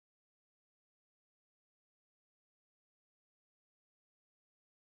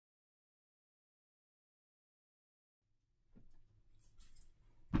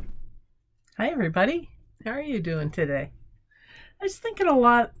Hi, everybody. How are you doing today? I was thinking a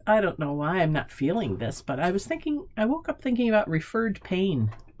lot. I don't know why I'm not feeling this, but I woke up thinking about referred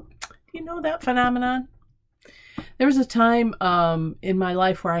pain. Do you know that phenomenon? There was a time in my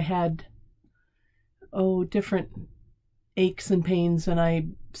life where I had, different aches and pains, and I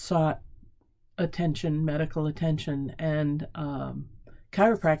sought attention, medical attention, and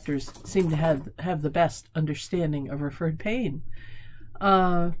chiropractors seem to have the best understanding of referred pain.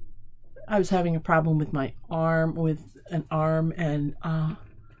 I was having a problem with my arm, and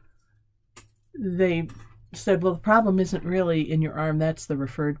they said, well, the problem isn't really in your arm, that's the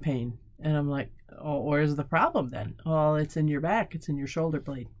referred pain. And I'm like, oh, where's the problem then? Well, it's in your back, it's in your shoulder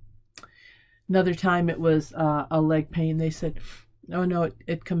blade. Another time it was a leg pain. They said, oh, no,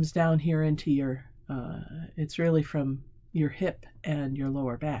 it comes down here into your, it's really from your hip and your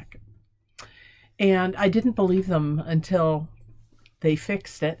lower back. And I didn't believe them until they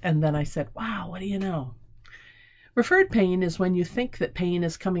fixed it, and then I said, wow, what do you know? Referred pain is when you think that pain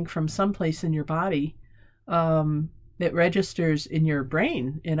is coming from someplace in your body. It registers in your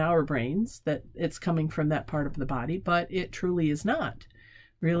brain, in our brains, that it's coming from that part of the body, but it truly is not.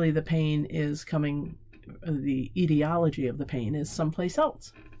 Really, the pain is coming, the etiology of the pain is someplace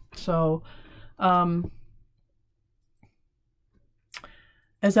else. So,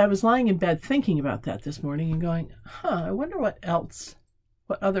 as I was lying in bed thinking about that this morning and going, I wonder what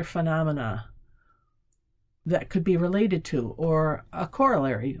other phenomena that could be related to or a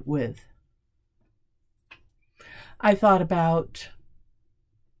corollary with. I thought about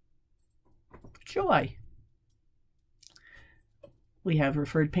joy. We have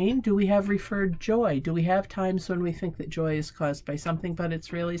referred pain. Do we have referred joy? Do we have times when we think that joy is caused by something, but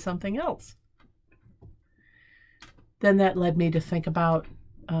it's really something else? Then that led me to think about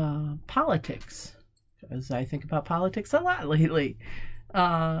politics, because I think about politics a lot lately.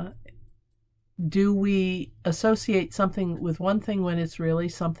 Do we associate something with one thing when it's really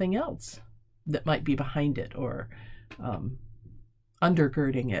something else that might be behind it or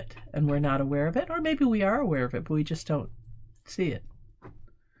undergirding it, and we're not aware of it? Or maybe we are aware of it, but we just don't see it.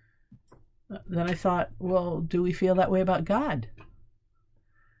 Then I thought, well, do we feel that way about God?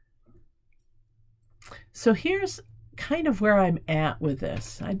 So here's kind of where I'm at with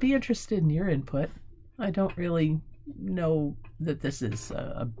this. I'd be interested in your input. I don't really know that this is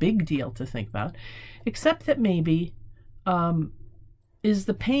a big deal to think about, except that maybe, is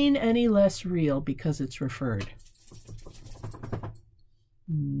the pain any less real because it's referred?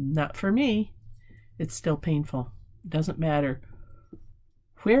 Not for me. It's still painful. It doesn't matter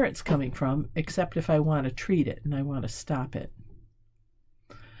where it's coming from, except if I want to treat it and I want to stop it.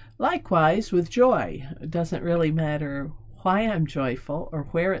 Likewise with joy. It doesn't really matter why I'm joyful or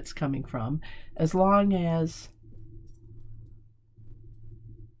where it's coming from, as long as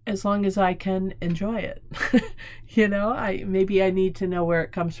I can enjoy it. Maybe I need to know where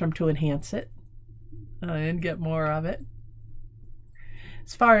it comes from to enhance it and get more of it.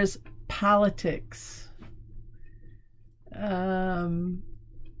 As far as politics,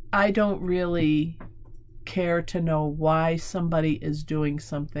 I don't really care to know why somebody is doing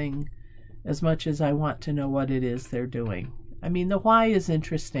something as much as I want to know what it is they're doing. I mean, the why is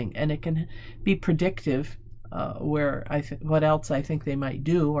interesting, and it can be predictive, what else I think they might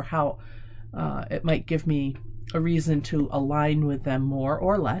do, or how it might give me a reason to align with them more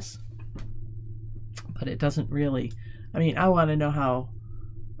or less. But it doesn't really. I mean, I want to know how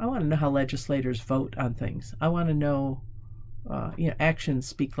legislators vote on things. I want to know, actions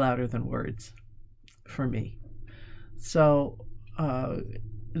speak louder than words for me. So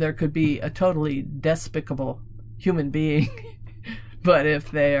there could be a totally despicable human being, but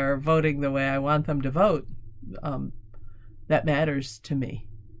if they are voting the way I want them to vote, that matters to me.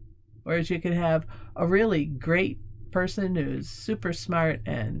 Whereas you could have a really great person who's super smart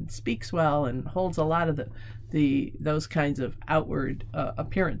and speaks well and holds a lot of those kinds of outward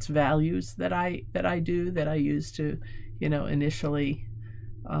appearance values that I use to, initially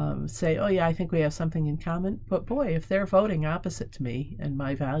say, oh yeah, I think we have something in common. But boy, if they're voting opposite to me and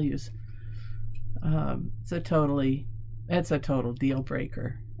my values, it's a total deal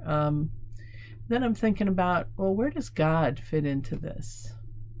breaker. Then I'm thinking about, well, where does God fit into this?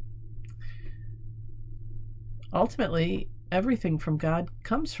 Ultimately, everything from God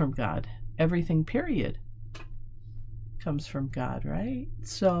comes from God. Everything, period, comes from God, right?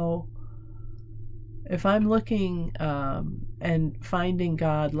 So if I'm looking and finding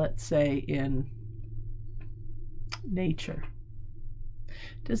God, let's say, in nature,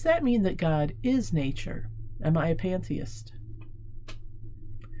 does that mean that God is nature? Am I a pantheist?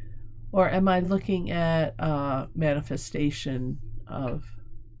 Or am I looking at a manifestation of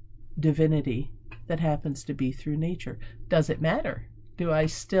divinity that happens to be through nature. Does it matter? Do I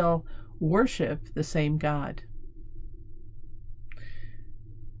still worship the same God?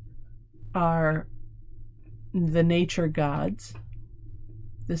 Are the nature gods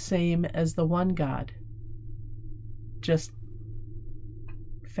the same as the one God? Just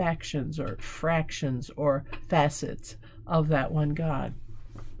factions or fractions or facets of that one God?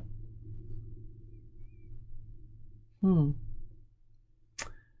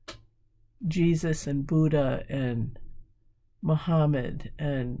 Jesus and Buddha and Muhammad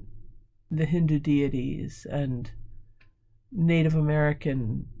and the Hindu deities and Native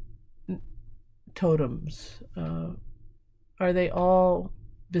American totems, are they all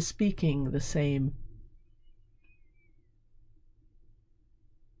bespeaking the same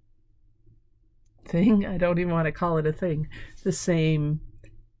thing? I don't even want to call it a thing. The same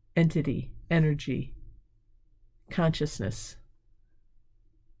entity, energy, consciousness,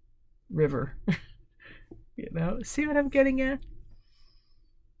 river. You know, see what I'm getting at?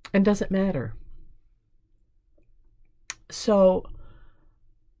 And does it matter? So,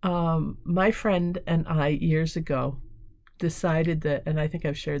 my friend and I, years ago, decided that, and I think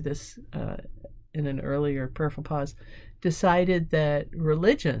I've shared this in an earlier Prayerful Pause, decided that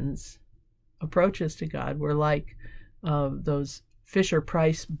religions' approaches to God were like those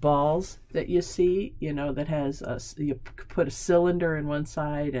Fisher-Price balls that you see, you know, that has you put a cylinder in one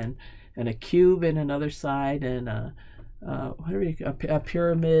side and a cube in another side, and a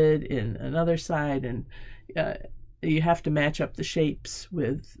pyramid in another side, and you have to match up the shapes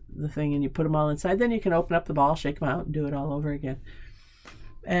with the thing, and you put them all inside. Then you can open up the ball, shake them out, and do it all over again.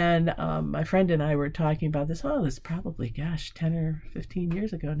 And my friend and I were talking about this. Oh, this is probably, gosh, 10 or 15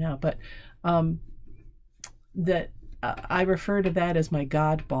 years ago now. But that I refer to that as my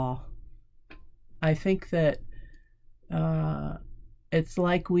God ball. I think that it's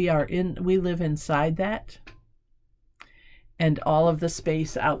like we live inside that, and all of the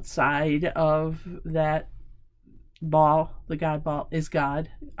space outside of that ball, the God ball, is God,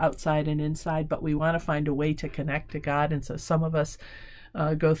 outside and inside. But we want to find a way to connect to God, and so some of us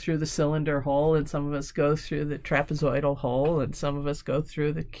go through the cylinder hole, and some of us go through the trapezoidal hole, and some of us go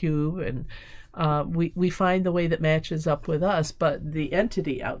through the cube, and we find the way that matches up with us, but the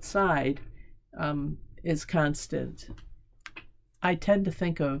entity outside is constant. I tend to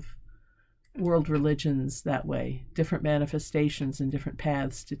think of world religions that way, different manifestations and different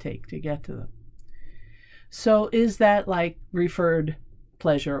paths to take to get to them. So is that like referred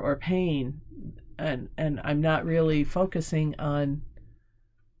pleasure or pain? And I'm not really focusing on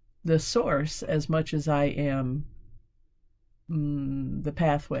the source as much as I am the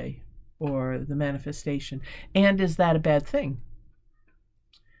pathway or the manifestation. And is that a bad thing?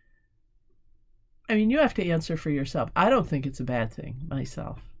 I mean, you have to answer for yourself. I don't think it's a bad thing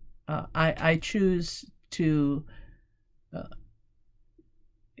myself. I choose to I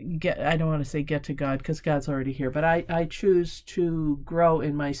don't want to say get to God, because God's already here, but I choose to grow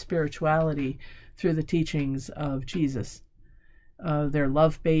in my spirituality through the teachings of Jesus. They're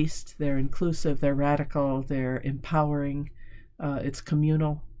love-based, they're inclusive, they're radical, they're empowering, it's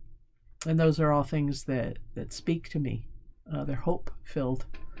communal, and those are all things that speak to me. They're hope-filled,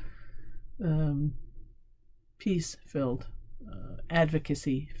 peace-filled,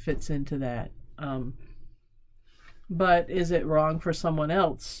 advocacy fits into that. But is it wrong for someone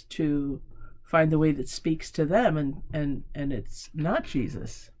else to find the way that speaks to them and it's not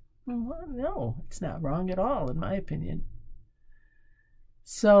Jesus? Well, no, it's not wrong at all, in my opinion.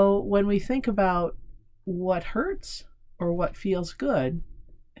 So when we think about what hurts or what feels good,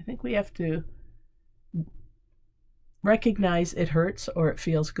 I think we have to recognize it hurts or it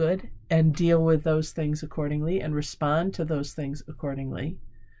feels good and deal with those things accordingly and respond to those things accordingly.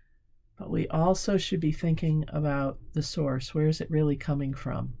 But we also should be thinking about the source. Where is it really coming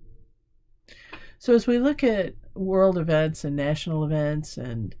from? So as we look at world events and national events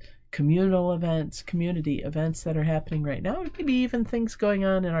and communal events, community events that are happening right now, maybe even things going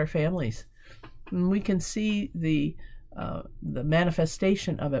on in our families, and we can see the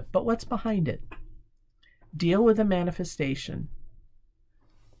manifestation of it. But what's behind it? Deal with the manifestation.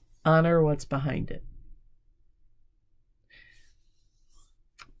 Honor what's behind it.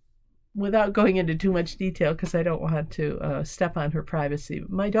 Without going into too much detail, because I don't want to step on her privacy,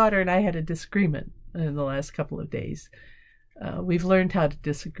 my daughter and I had a disagreement in the last couple of days. We've learned how to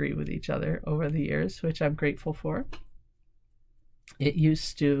disagree with each other over the years, which I'm grateful for. It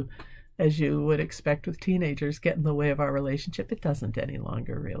used to, as you would expect with teenagers, get in the way of our relationship. It doesn't any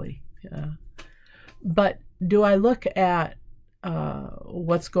longer, really. But do I look at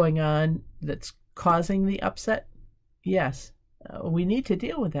what's going on that's causing the upset? Yes. We need to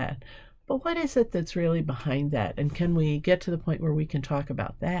deal with that. But what is it that's really behind that? And can we get to the point where we can talk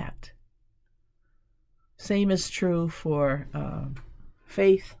about that? Same is true for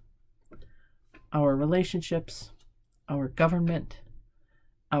faith, our relationships, our government,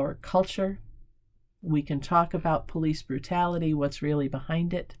 our culture. We can talk about police brutality, what's really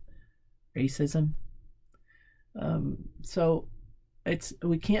behind it, racism. So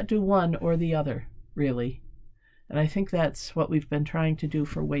we can't do one or the other, really. And I think that's what we've been trying to do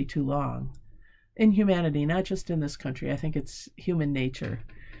for way too long. In humanity, not just in this country. I think it's human nature.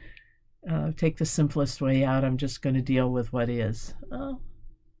 Take the simplest way out. I'm just going to deal with what is.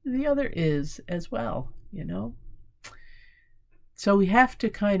 The other is as well, you know. So we have to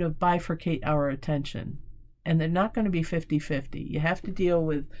kind of bifurcate our attention. And they're not going to be 50-50. You have to deal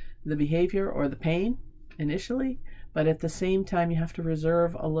with the behavior or the pain initially, but at the same time you have to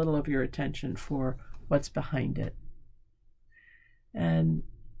reserve a little of your attention for what's behind it. And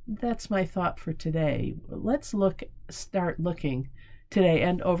that's my thought for today. Let's start looking today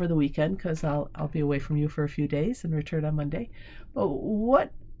and over the weekend, because I'll be away from you for a few days and return on Monday.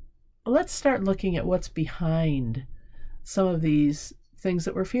 But let's start looking at what's behind some of these things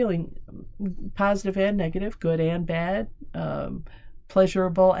that we're feeling, positive and negative, good and bad,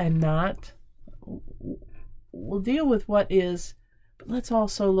 pleasurable and not. We'll deal with what is, but let's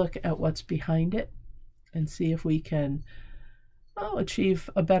also look at what's behind it and see if we can achieve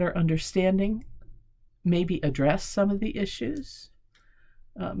a better understanding, maybe address some of the issues,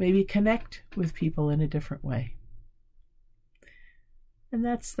 maybe connect with people in a different way. And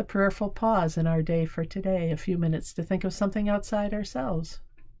that's the prayerful pause in our day for today, a few minutes to think of something outside ourselves.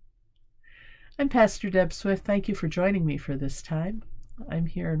 I'm Pastor Deb Swift. Thank you for joining me for this time. I'm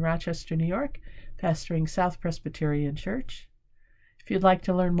here in Rochester, New York, pastoring South Presbyterian Church. If you'd like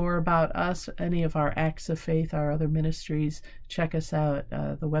to learn more about us, any of our acts of faith, our other ministries, check us out.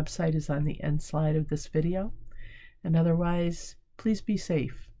 The website is on the end slide of this video. And otherwise, please be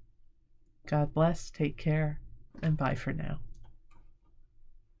safe. God bless, take care, and bye for now.